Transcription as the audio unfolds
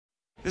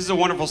This is a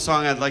wonderful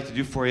song I'd like to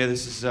do for you.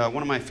 This is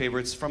one of my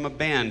favorites from a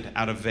band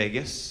out of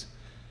Vegas.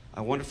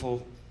 A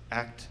wonderful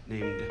act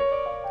named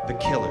The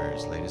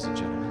Killers, ladies and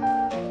gentlemen.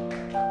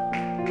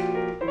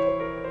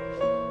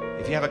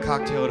 If you have a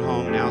cocktail at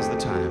home, now's the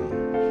time.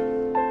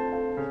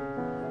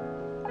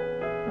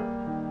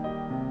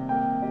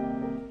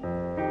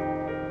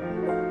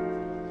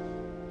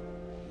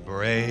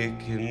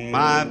 Breaking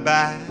my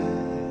back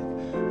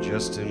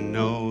just to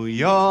know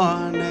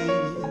your name.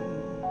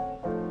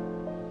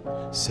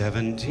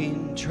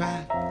 17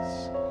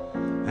 tracks,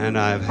 and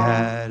I've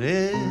had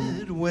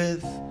it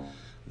with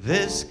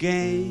this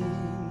game.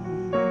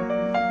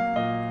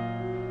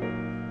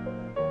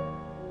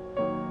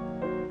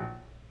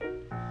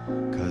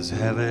 'Cause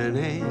heaven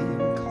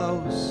ain't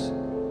close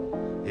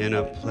in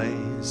a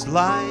place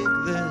like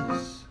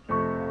this.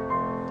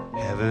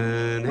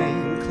 Heaven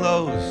ain't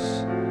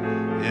close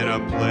in a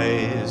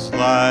place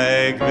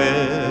like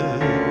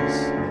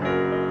this.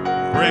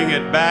 Bring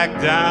it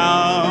back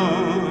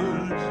down.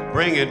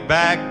 Bring it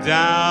back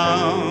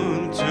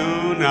down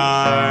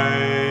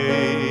tonight.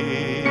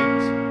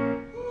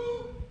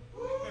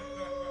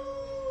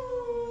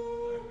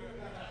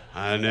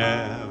 I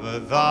never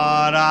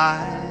thought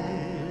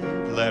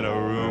I'd let a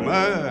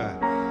rumor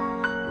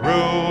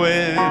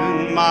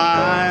ruin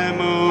my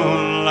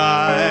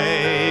moonlight.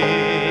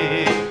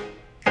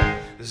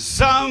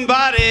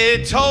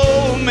 Somebody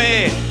told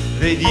me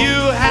that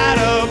you had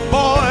a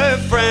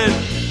boyfriend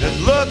that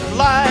looked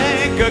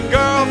like a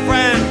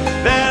girlfriend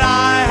that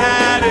I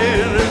had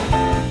in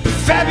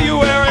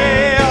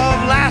February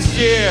of last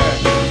year.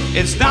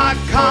 It's not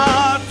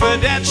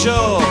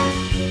confidential,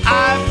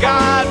 I've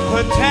got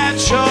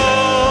potential.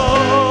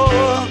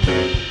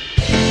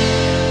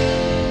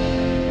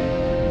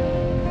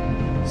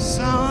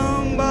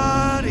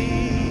 Somebody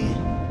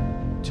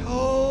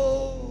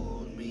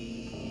told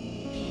me.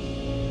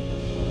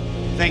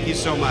 Thank you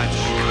so much.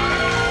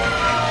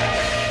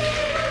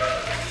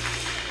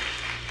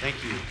 Thank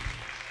you.